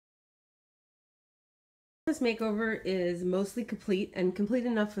This makeover is mostly complete and complete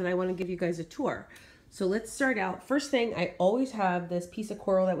enough that I want to give you guys a tour. So let's start out. First thing, I always have this piece of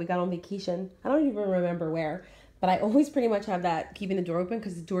coral that we got on vacation. I don't even remember where, but I always pretty much have that keeping the door open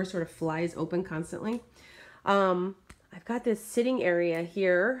because the door sort of flies open constantly. I've got this sitting area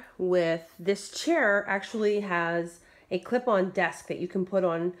here with this chair actually has a clip-on desk that you can put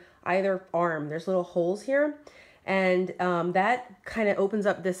on either arm. There's little holes here. And that kind of opens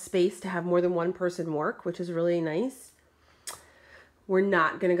up this space to have more than one person work, which is really nice. We're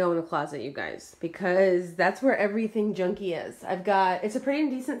not going to go in the closet, you guys, because that's where everything junky is. It's a pretty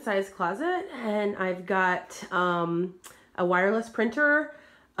decent sized closet, and I've got a wireless printer,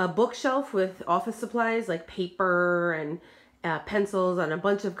 a bookshelf with office supplies like paper and pencils, and a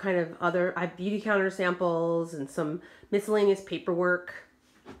bunch of kind of other, I have beauty counter samples and some miscellaneous paperwork.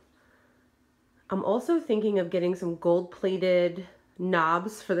 I'm also thinking of getting some gold-plated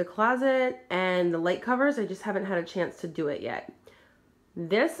knobs for the closet and the light covers. I just haven't had a chance to do it yet.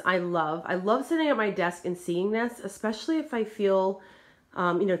 This I love. I love sitting at my desk and seeing this, especially if I feel,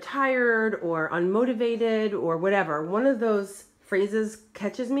 tired or unmotivated or whatever. One of those phrases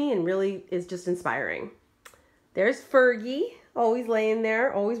catches me and really is just inspiring. There's Fergie, always laying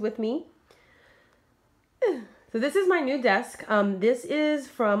there, always with me. So this is my new desk. This is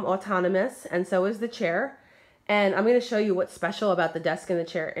from Autonomous, and so is the chair. And I'm going to show you what's special about the desk and the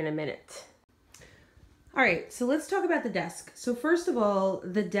chair in a minute. All right, so let's talk about the desk. So first of all,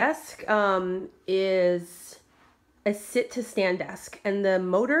 the desk is a sit-to-stand desk, and the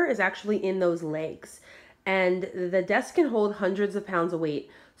motor is actually in those legs. And the desk can hold hundreds of pounds of weight.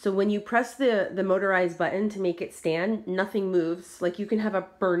 So when you press the motorized button to make it stand, nothing moves. Like you can have a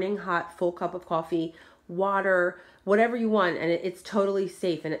burning hot full cup of coffee, water, whatever you want, and it's totally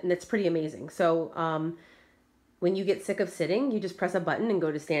safe, and it's pretty amazing. So when you get sick of sitting, you just press a button and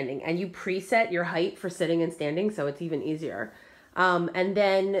go to standing, and you preset your height for sitting and standing, so it's even easier. And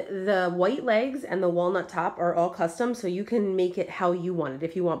then the white legs and the walnut top are all custom, so you can make it how you want it.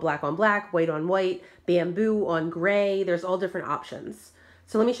 If you want black on black, white on white, bamboo on gray, there's all different options.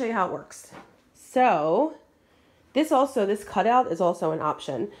 So let me show you how it works. So this cutout is also an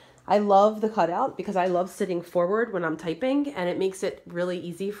option. I love the cutout because I love sitting forward when I'm typing, and it makes it really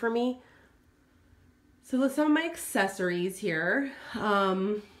easy for me. So with some of my accessories here,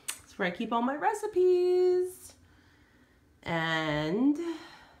 it's where I keep all my recipes. And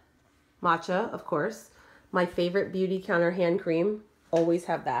matcha, of course. My favorite beauty counter hand cream, always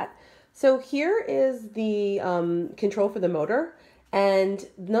have that. So here is the control for the motor, and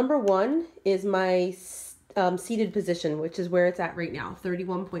number one is my seated position, which is where it's at right now,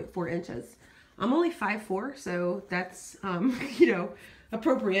 31.4 inches. I'm only 5'4", so that's,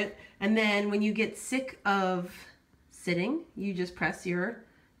 appropriate. And then when you get sick of sitting, you just press your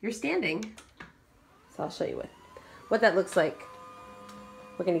standing. So I'll show you what that looks like.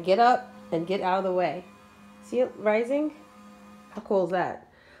 We're gonna get up and get out of the way. See it rising? How cool is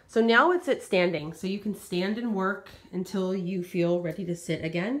that? So now it's at standing, so you can stand and work until you feel ready to sit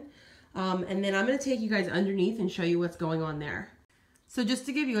again. And then I'm going to take you guys underneath and show you what's going on there. So just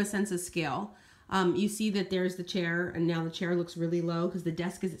to give you a sense of scale, you see that there's the chair, and now the chair looks really low because the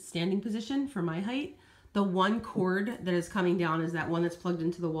desk is at standing position for my height. The one cord that is coming down is that one that's plugged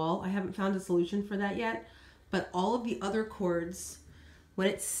into the wall. I haven't found a solution for that yet, but all of the other cords, when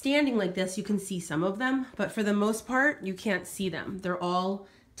it's standing like this, you can see some of them, but for the most part, you can't see them. They're all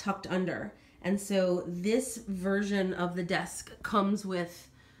tucked under. And so this version of the desk comes with,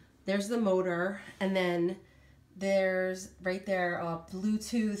 there's the motor, and then there's right there a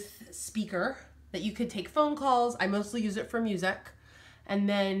Bluetooth speaker that you could take phone calls. I mostly use it for music. And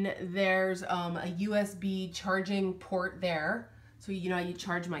then there's a USB charging port there. So you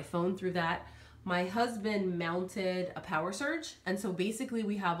charge my phone through that. My husband mounted a power surge, and so basically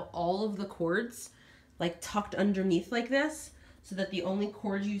we have all of the cords like tucked underneath like this, so that the only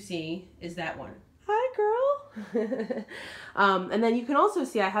cord you see is that one. Hi, girl. And then you can also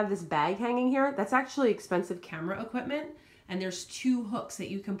see I have this bag hanging here. That's actually expensive camera equipment, and there's 2 hooks that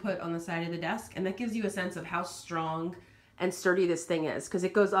you can put on the side of the desk, and that gives you a sense of how strong and sturdy this thing is, because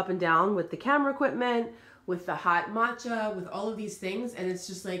it goes up and down with the camera equipment, with the hot matcha, with all of these things, and it's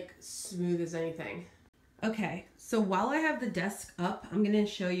just like smooth as anything. Okay, so while I have the desk up, I'm going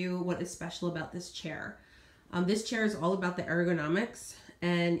to show you what is special about this chair. This chair is all about the ergonomics,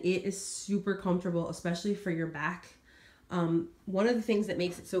 and it is super comfortable, especially for your back. One of the things that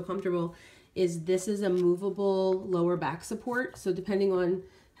makes it so comfortable is this is a movable lower back support. So depending on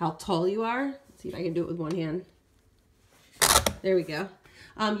how tall you are, let's see if I can do it with one hand. There we go.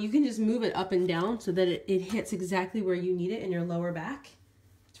 You can just move it up and down so that it hits exactly where you need it in your lower back.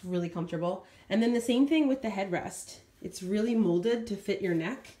 It's It's really comfortable. And then the same thing with the headrest. It's really molded to fit your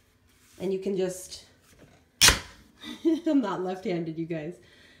neck. And you can just, I'm not left-handed, you guys.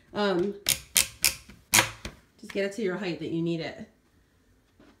 Just get it to your height that you need it.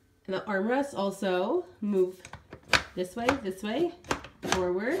 And the armrests also move this way,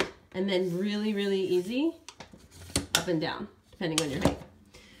 forward, and then really, really easy up and down, depending on your height.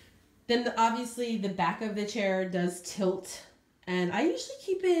 Then obviously the back of the chair does tilt, and I usually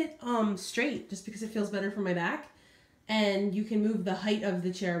keep it straight just because it feels better for my back. And you can move the height of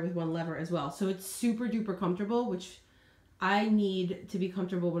the chair with one lever as well. So it's super duper comfortable, which I need to be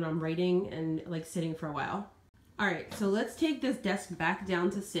comfortable when I'm writing and like sitting for a while. All right, so let's take this desk back down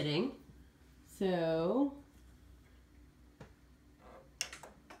to sitting. So,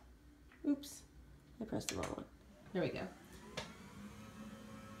 oops, I pressed the wrong one. There we go.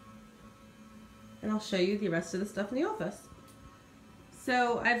 And I'll show you the rest of the stuff in the office.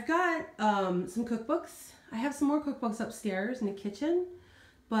 So I've got some cookbooks. I have some more cookbooks upstairs in the kitchen,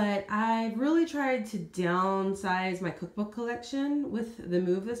 but I've really tried to downsize my cookbook collection with the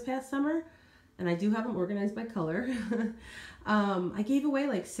move this past summer. And I do have them organized by color. I gave away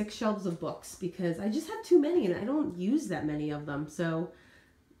like 6 shelves of books because I just have too many and I don't use that many of them. So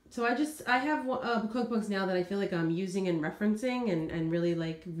I have cookbooks now that I feel like I'm using and referencing and really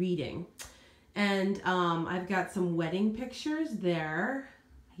like reading. And I've got some wedding pictures there.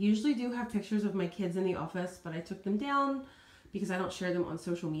 I usually do have pictures of my kids in the office, but I took them down because I don't share them on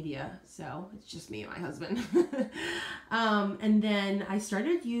social media. So it's just me and my husband. And then I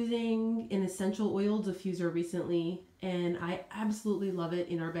started using an essential oil diffuser recently, and I absolutely love it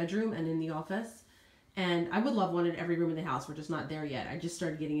in our bedroom and in the office. And I would love one in every room in the house. We're just not there yet. I just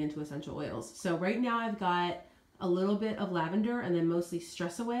started getting into essential oils. So right now I've got a little bit of lavender and then mostly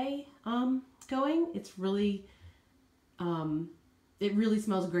Stress Away going. It's really, it really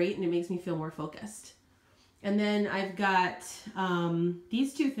smells great and it makes me feel more focused. And then I've got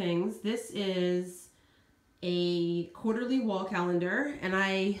these 2 things. This is a quarterly wall calendar, and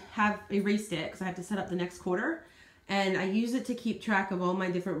I have erased it because I have to set up the next quarter. And I use it to keep track of all my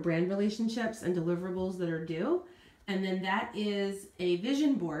different brand relationships and deliverables that are due. And then that is a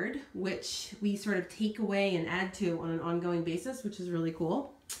vision board, which we sort of take away and add to on an ongoing basis, which is really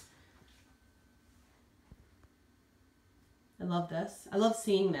cool. I love this. I love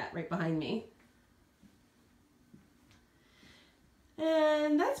seeing that right behind me.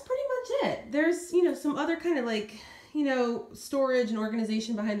 And that's pretty much it. There's, you know, some other kind of like, you know, storage and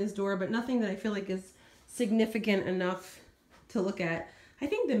organization behind this door, but nothing that I feel like is significant enough to look at. I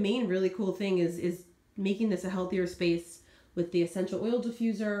think the main really cool thing is making this a healthier space with the essential oil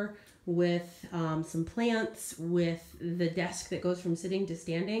diffuser, with some plants, with the desk that goes from sitting to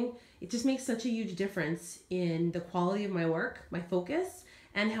standing. It just makes such a huge difference in the quality of my work, my focus,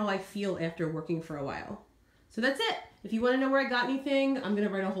 and how I feel after working for a while. So that's it. If you want to know where I got anything, I'm going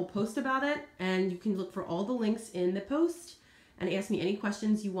to write a whole post about it, and you can look for all the links in the post and ask me any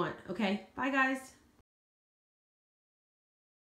questions you want. Okay, bye guys.